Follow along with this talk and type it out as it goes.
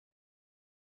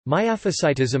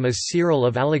Miaphysitism is Cyril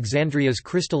of Alexandria's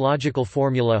Christological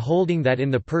formula holding that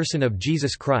in the person of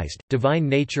Jesus Christ, divine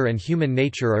nature and human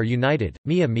nature are united,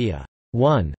 mia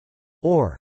one,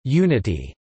 or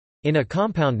unity, in a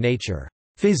compound nature,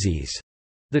 physis,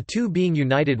 the two being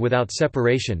united without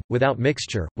separation, without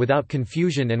mixture, without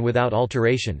confusion and without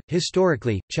alteration.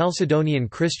 Historically, Chalcedonian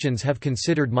Christians have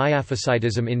considered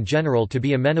Miaphysitism in general to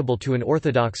be amenable to an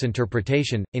orthodox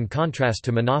interpretation, in contrast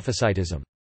to Monophysitism.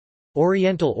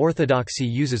 Oriental Orthodoxy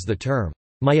uses the term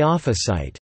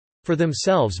Miaphysite for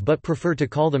themselves but prefer to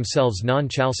call themselves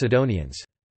non-Chalcedonians.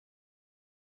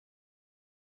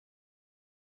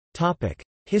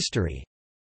 History.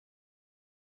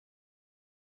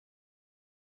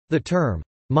 The term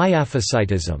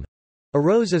Miaphysitism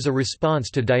arose as a response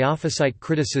to Diophysite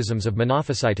criticisms of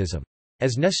Monophysitism.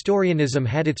 As Nestorianism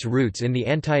had its roots in the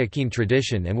Antiochene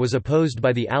tradition and was opposed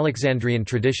by the Alexandrian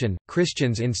tradition,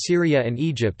 Christians in Syria and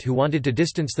Egypt who wanted to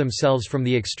distance themselves from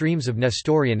the extremes of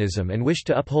Nestorianism and wished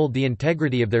to uphold the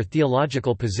integrity of their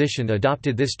theological position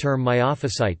adopted this term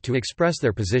Miaphysite to express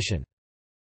their position.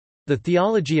 The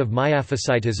theology of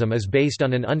Miaphysitism is based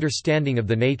on an understanding of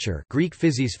the nature Greek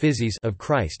physis of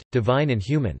Christ, divine and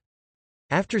human.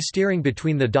 After steering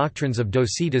between the doctrines of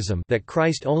Docetism that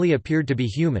Christ only appeared to be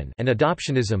human and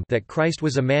adoptionism that Christ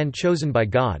was a man chosen by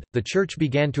God, the Church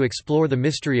began to explore the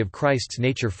mystery of Christ's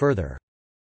nature further.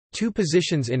 Two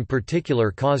positions in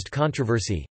particular caused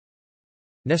controversy.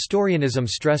 Nestorianism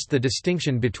stressed the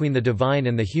distinction between the divine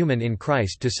and the human in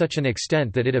Christ to such an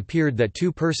extent that it appeared that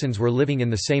two persons were living in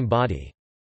the same body.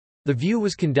 The view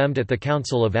was condemned at the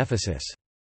Council of Ephesus.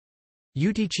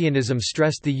 Eutychianism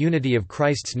stressed the unity of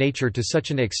Christ's nature to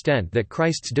such an extent that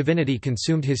Christ's divinity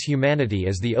consumed his humanity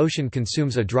as the ocean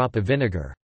consumes a drop of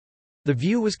vinegar. The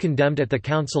view was condemned at the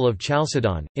Council of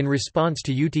Chalcedon. In response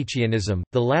to Eutychianism,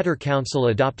 the latter council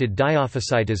adopted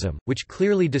Diophysitism, which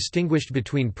clearly distinguished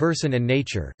between person and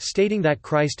nature, stating that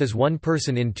Christ is one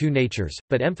person in two natures,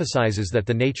 but emphasizes that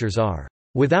the natures are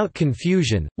without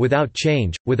confusion, without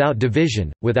change, without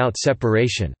division, without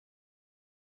separation.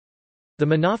 The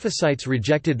Monophysites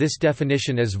rejected this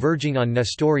definition as verging on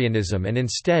Nestorianism and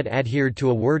instead adhered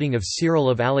to a wording of Cyril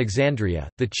of Alexandria,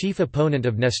 the chief opponent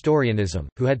of Nestorianism,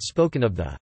 who had spoken of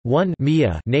the one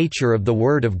nature of the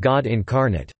Word of God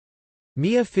incarnate.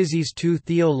 Miaphysis tou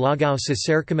theo logou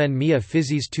syserchimen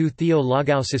Miaphysis tou theo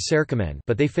logou syserchimen,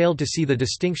 but they failed to see the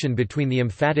distinction between the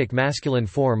emphatic masculine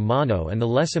form mono and the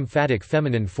less emphatic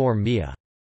feminine form mia.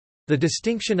 The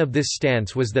distinction of this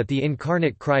stance was that the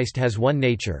incarnate Christ has one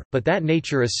nature, but that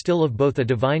nature is still of both a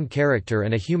divine character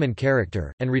and a human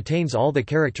character, and retains all the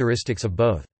characteristics of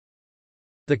both.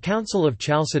 The Council of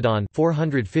Chalcedon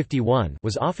 451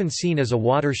 was often seen as a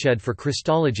watershed for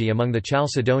Christology among the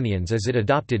Chalcedonians as it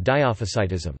adopted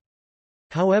Diophysitism.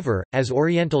 However, as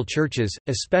Oriental churches,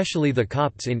 especially the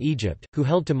Copts in Egypt, who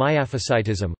held to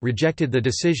Miaphysitism, rejected the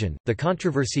decision, the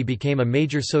controversy became a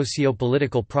major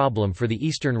socio-political problem for the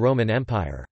Eastern Roman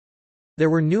Empire. There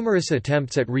were numerous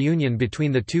attempts at reunion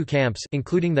between the two camps,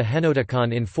 including the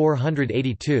Henoticon in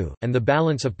 482, and the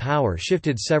balance of power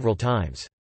shifted several times.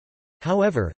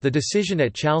 However, the decision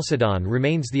at Chalcedon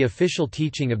remains the official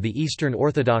teaching of the Eastern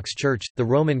Orthodox Church, the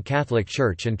Roman Catholic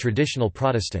Church and traditional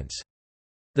Protestants.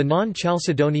 The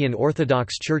non-Chalcedonian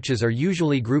Orthodox churches are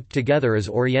usually grouped together as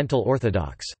Oriental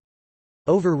Orthodox.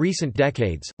 Over recent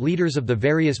decades, leaders of the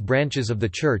various branches of the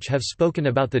Church have spoken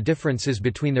about the differences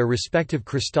between their respective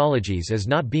Christologies as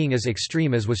not being as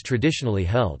extreme as was traditionally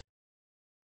held.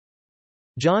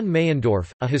 John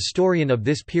Meyendorff, a historian of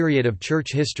this period of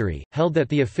church history, held that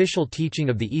the official teaching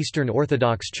of the Eastern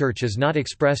Orthodox Church is not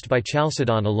expressed by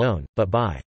Chalcedon alone, but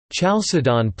by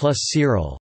Chalcedon plus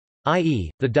Cyril, i.e.,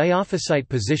 the Diophysite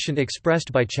position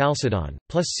expressed by Chalcedon,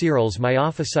 plus Cyril's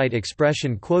Miaphysite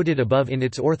expression quoted above in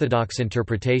its orthodox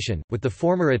interpretation, with the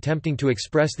former attempting to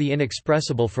express the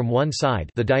inexpressible from one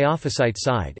side, the Diophysite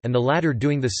side, and the latter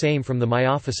doing the same from the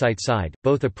Miaphysite side,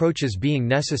 both approaches being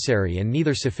necessary and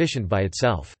neither sufficient by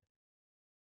itself.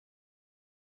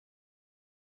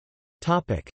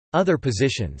 Other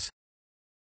positions.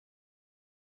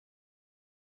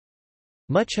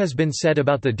 Much has been said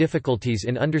about the difficulties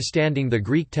in understanding the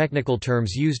Greek technical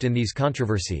terms used in these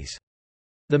controversies.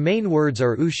 The main words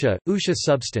are ousia, ousia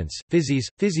substance, physis,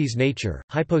 physis nature,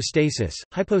 hypostasis,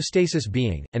 hypostasis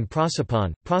being, and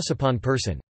prosopon, prosopon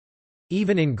person.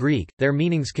 Even in Greek, their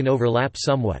meanings can overlap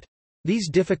somewhat. These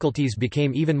difficulties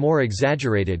became even more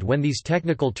exaggerated when these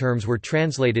technical terms were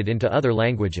translated into other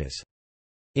languages.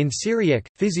 In Syriac,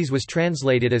 physis was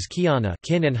translated as kiana,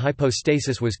 kin, and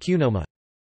hypostasis was kunoma.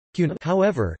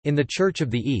 However, in the Church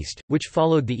of the East, which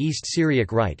followed the East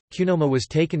Syriac Rite, kunoma was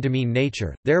taken to mean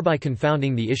nature, thereby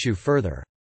confounding the issue further.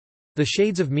 The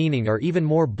shades of meaning are even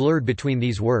more blurred between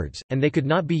these words, and they could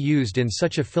not be used in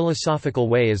such a philosophical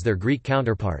way as their Greek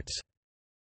counterparts.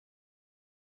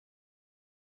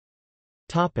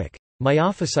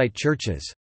 Miaphysite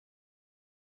churches.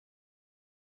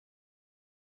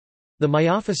 The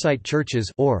Miaphysite churches,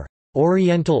 or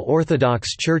Oriental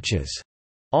Orthodox churches,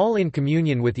 all in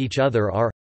communion with each other,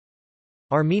 are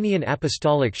Armenian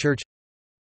Apostolic Church,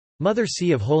 Mother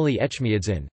See of Holy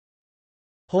Echmiadzin,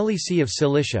 Holy See of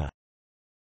Cilicia,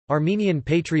 Armenian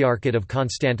Patriarchate of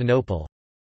Constantinople,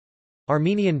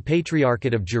 Armenian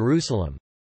Patriarchate of Jerusalem,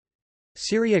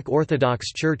 Syriac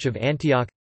Orthodox Church of Antioch,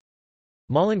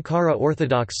 Malankara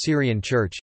Orthodox Syrian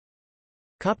Church,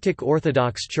 Coptic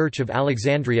Orthodox Church of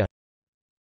Alexandria,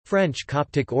 French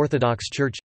Coptic Orthodox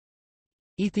Church,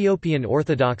 Ethiopian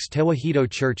Orthodox Tewahedo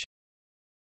Church,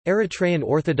 Eritrean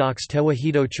Orthodox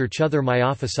Tewahedo Church. Other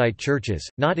Miaphysite churches,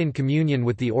 not in communion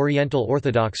with the Oriental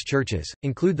Orthodox churches,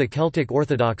 include the Celtic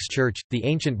Orthodox Church, the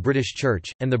Ancient British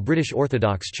Church, and the British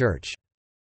Orthodox Church.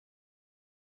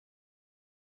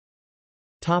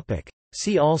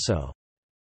 See also: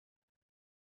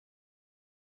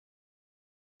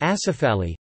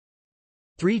 Acephali,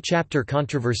 three-chapter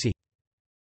controversy.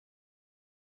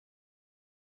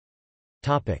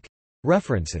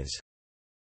 References.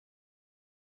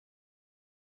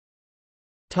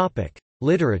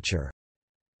 Literature.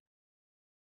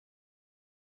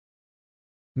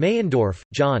 Meyendorff,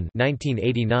 John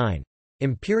 1989.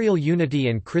 Imperial Unity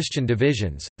and Christian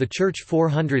Divisions, The Church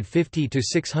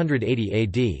 450–680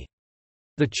 AD.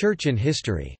 The Church in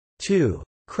History. 2.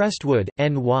 Crestwood,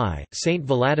 N.Y., St.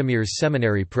 Vladimir's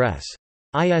Seminary Press.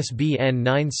 ISBN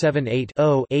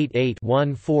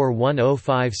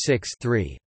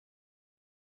 978-0-88-141056-3.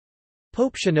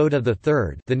 Pope Shenouda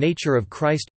III, The Nature of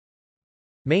Christ.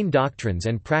 Main Doctrines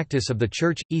and Practice of the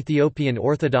Church, Ethiopian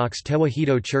Orthodox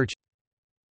Tewahedo Church.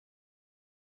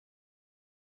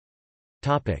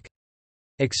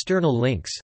 External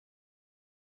links.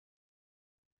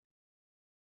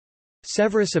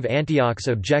 Severus of Antioch's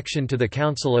Objection to the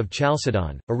Council of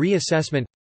Chalcedon, a reassessment.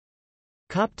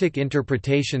 Coptic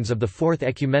interpretations of the Fourth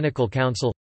Ecumenical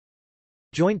Council.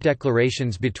 Joint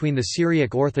declarations between the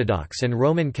Syriac Orthodox and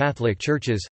Roman Catholic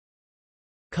Churches.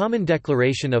 Common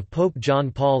Declaration of Pope John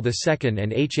Paul II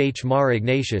and H. H. Mar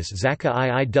Ignatius Zaka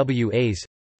IIWAs.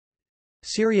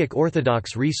 Syriac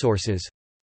Orthodox Resources.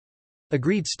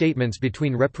 Agreed statements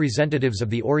between representatives of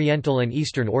the Oriental and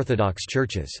Eastern Orthodox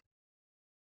Churches.